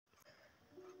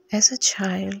As a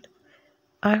child,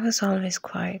 I was always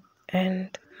quiet,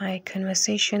 and my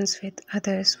conversations with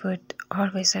others would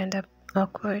always end up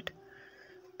awkward.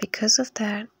 Because of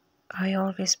that, I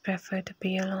always preferred to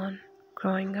be alone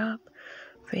growing up,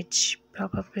 which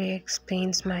probably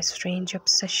explains my strange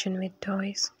obsession with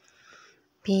toys.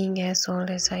 Being as old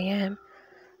as I am,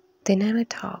 they never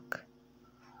talk,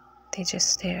 they just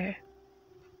stare.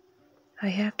 I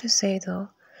have to say though,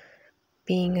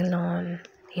 being alone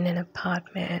in an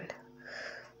apartment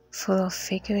full of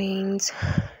figurines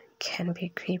can be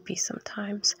creepy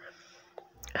sometimes.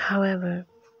 However,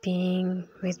 being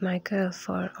with my girl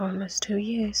for almost 2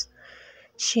 years,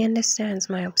 she understands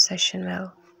my obsession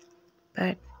well.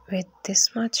 But with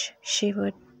this much, she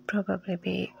would probably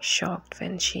be shocked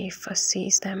when she first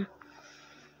sees them.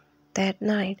 That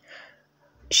night,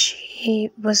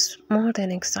 she was more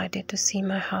than excited to see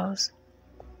my house.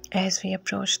 As we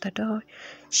approached the door,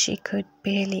 she could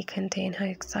barely contain her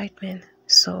excitement,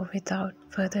 so without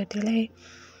further delay,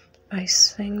 I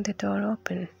swing the door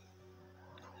open.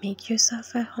 "Make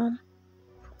yourself at home,"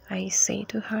 I say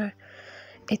to her.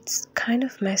 It's kind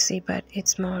of messy, but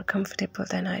it's more comfortable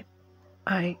than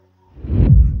I.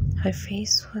 Her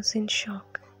face was in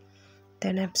shock,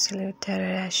 then absolute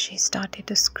terror as she started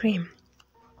to scream.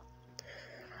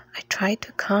 I tried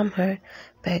to calm her,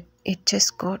 but it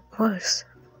just got worse.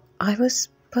 I was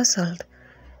puzzled.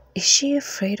 Is she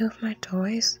afraid of my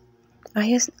toys?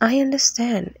 I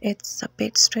understand it's a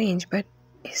bit strange, but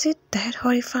is it that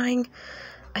horrifying?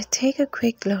 I take a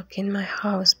quick look in my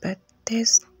house, but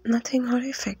there's nothing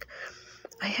horrific.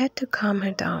 I had to calm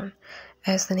her down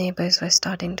as the neighbors were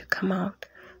starting to come out.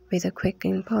 With a quick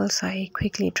impulse, I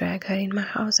quickly drag her in my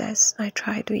house as I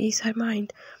try to ease her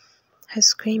mind. Her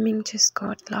screaming just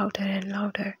got louder and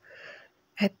louder.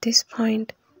 At this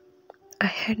point, I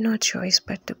had no choice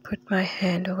but to put my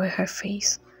hand over her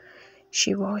face.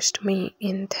 She watched me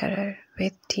in terror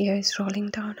with tears rolling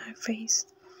down her face.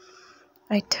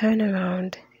 I turned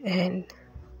around and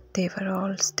they were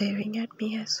all staring at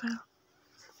me as well.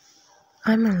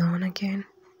 I'm alone again.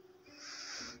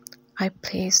 I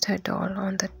placed her doll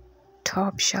on the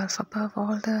top shelf above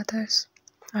all the others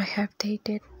I have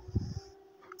dated.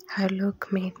 Her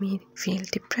look made me feel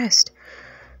depressed,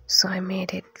 so I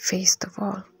made it face the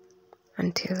wall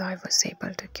until I was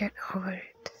able to get over it.